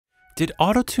Did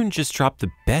AutoTune just drop the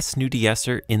best new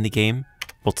De-Esser in the game?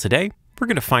 Well, today, we're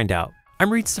going to find out.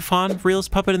 I'm Reid Stefan,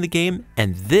 Realest puppet in the game,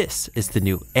 and this is the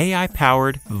new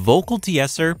AI-powered vocal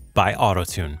De-Esser by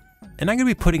AutoTune. And I'm going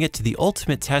to be putting it to the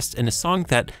ultimate test in a song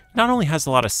that not only has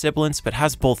a lot of sibilants, but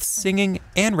has both singing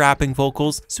and rapping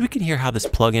vocals, so we can hear how this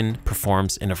plugin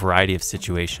performs in a variety of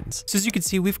situations. So as you can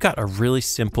see, we've got a really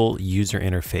simple user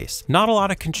interface. Not a lot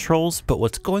of controls, but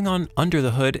what's going on under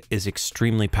the hood is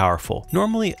extremely powerful.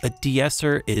 Normally, a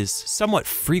De-Esser is somewhat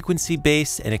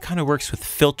frequency-based, and it kind of works with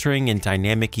filtering and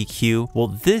dynamic EQ. Well,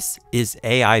 this is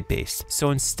AI-based. So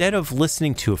instead of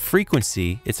listening to a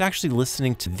frequency, it's actually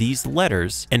listening to these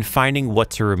letters and finding what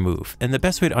to remove. And the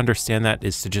best way to understand that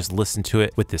is to just listen to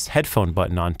it with this headphone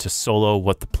button on to solo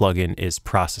what the plugin is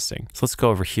processing. So let's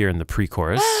go over here in the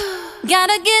pre-chorus.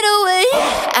 Gotta get away.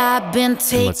 I've been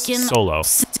taking. Let's solo.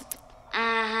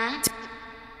 And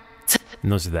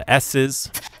those are the S's,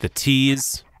 the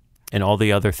T's, and all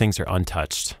the other things are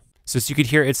untouched. So as you could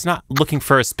hear, it's not looking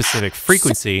for a specific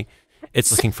frequency,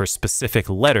 it's looking for specific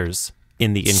letters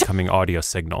in the incoming audio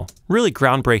signal. Really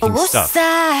groundbreaking stuff.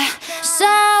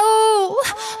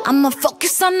 I'ma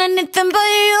focus on anything but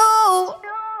you.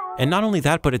 And not only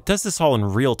that, but it does this all in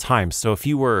real time. So if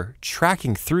you were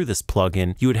tracking through this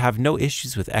plugin, you would have no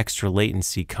issues with extra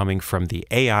latency coming from the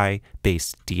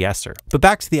AI-based De-Esser. But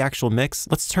back to the actual mix,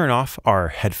 let's turn off our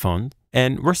headphone.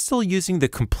 And we're still using the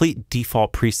complete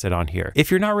default preset on here.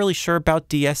 If you're not really sure about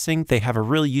de-essing, they have a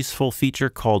really useful feature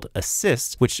called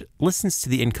Assist, which listens to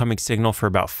the incoming signal for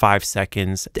about 5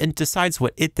 seconds and decides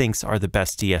what it thinks are the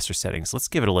best de-esser settings. Let's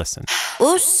give it a listen.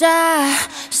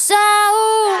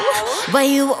 Why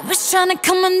you always trying to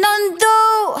come and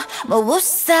undo? But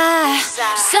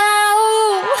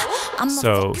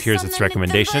so here's its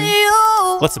recommendation.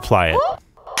 Let's apply it.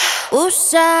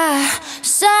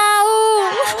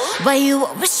 Why you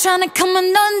always trying to come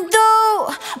and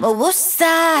undo? But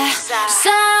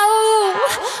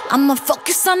I'ma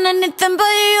focus on anything but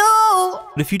you.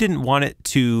 But if you didn't want it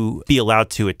to be allowed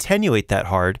to attenuate that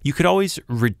hard, you could always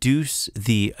reduce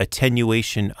the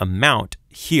attenuation amount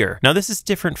here. Now this is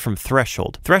different from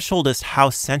threshold. Threshold is how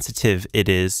sensitive it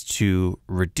is to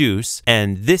reduce,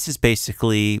 and this is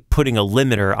basically putting a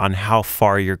limiter on how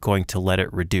far you're going to let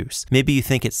it reduce. Maybe you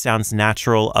think it sounds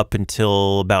natural up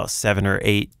until about 7 or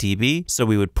 8 dB, so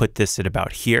we would put this at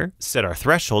about here, set our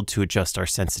threshold to adjust our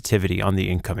sensitivity on the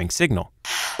incoming signal.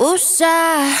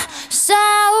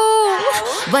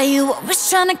 Why you always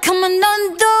trying to come and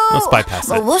undo? Let's bypass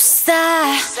it.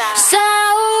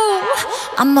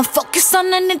 I'ma focus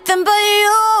on anything but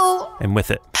you. And with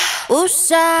it.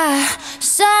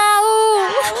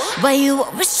 Why you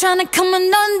always trying to come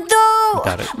and undo?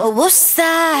 Got it. But And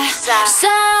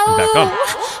back on.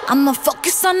 I'ma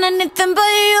focus on anything but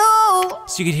you.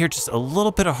 So you can hear just a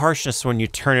little bit of harshness when you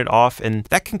turn it off, and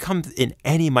that can come in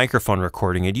any microphone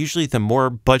recording. And usually the more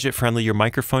budget-friendly your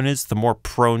microphone is, the more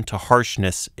prone to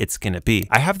harshness it's going to be.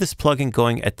 I have this plugin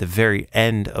going at the very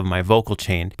end of my vocal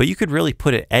chain, but you could really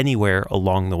put it anywhere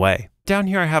along the way. Down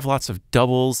here I have lots of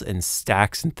doubles and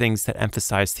stacks and things that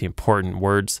emphasize the important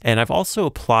words, and I've also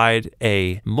applied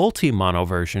a multi-mono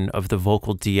version of the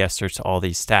vocal De-Esser to all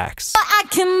these stacks.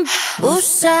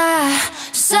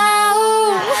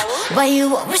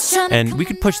 And we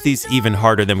could push these even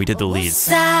harder than we did the leads.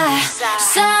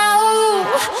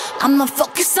 I'ma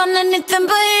focus on anything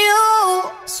but you.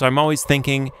 So I'm always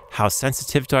thinking, how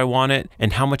sensitive do I want it,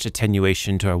 and how much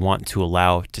attenuation do I want to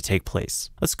allow to take place?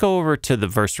 Let's go over to the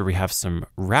verse where we have some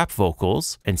rap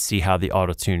vocals and see how the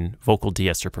AutoTune vocal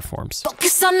De-Esser performs.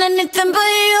 Focus on anything but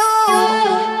you.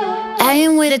 I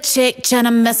ain't with a chick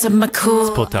tryna mess up my cool.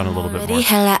 Let's pull it down a little bit more.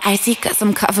 Hella icy cause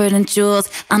I'm covered in jewels.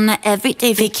 On an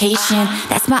everyday vacation,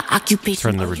 that's my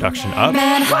occupation. Turn the reduction up.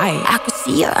 Why? I could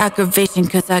see your aggravation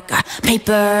cause I got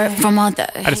paper from all the.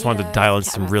 I just wanted to dial in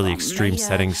some really extreme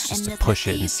settings just to push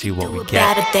it and see what we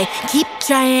get. They keep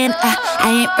trying,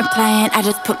 I ain't replying. I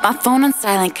just put my phone on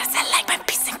silent cause I like my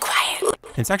peace and quiet.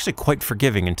 It's actually quite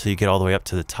forgiving until you get all the way up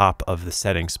to the top of the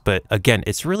settings. But again,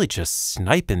 it's really just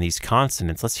sniping these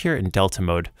consonants. Let's hear it in Delta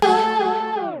mode.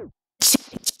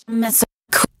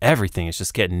 Everything is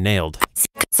just getting nailed.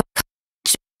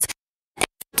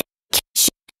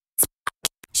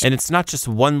 And it's not just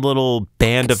one little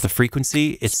band of the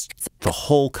frequency, it's the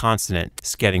whole consonant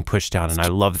is getting pushed down, and I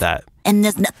love that. And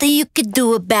there's nothing you could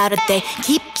do about it. They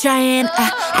keep trying,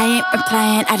 I ain't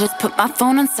replying. I just put my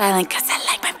phone on silent cause I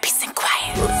like my peace and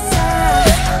quiet.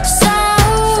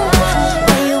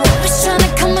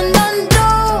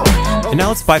 And now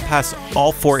let's bypass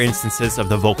all 4 instances of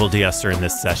the vocal De-Esser in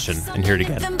this session and hear it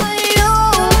again.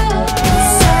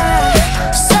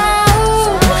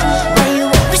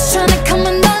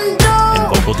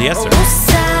 De-Esser.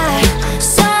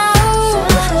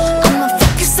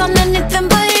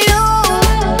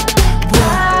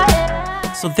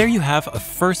 So there you have a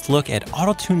first look at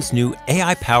AutoTune's new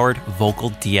AI-powered vocal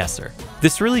de-esser.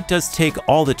 This really does take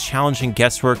all the challenging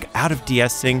guesswork out of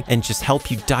de-essing and just help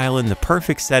you dial in the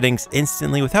perfect settings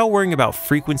instantly without worrying about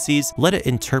frequencies. Let it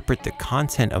interpret the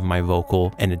content of my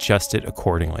vocal and adjust it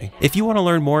accordingly. If you want to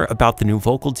learn more about the new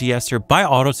vocal de-esser by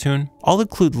AutoTune, I'll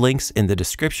include links in the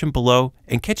description below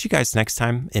and catch you guys next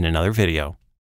time in another video.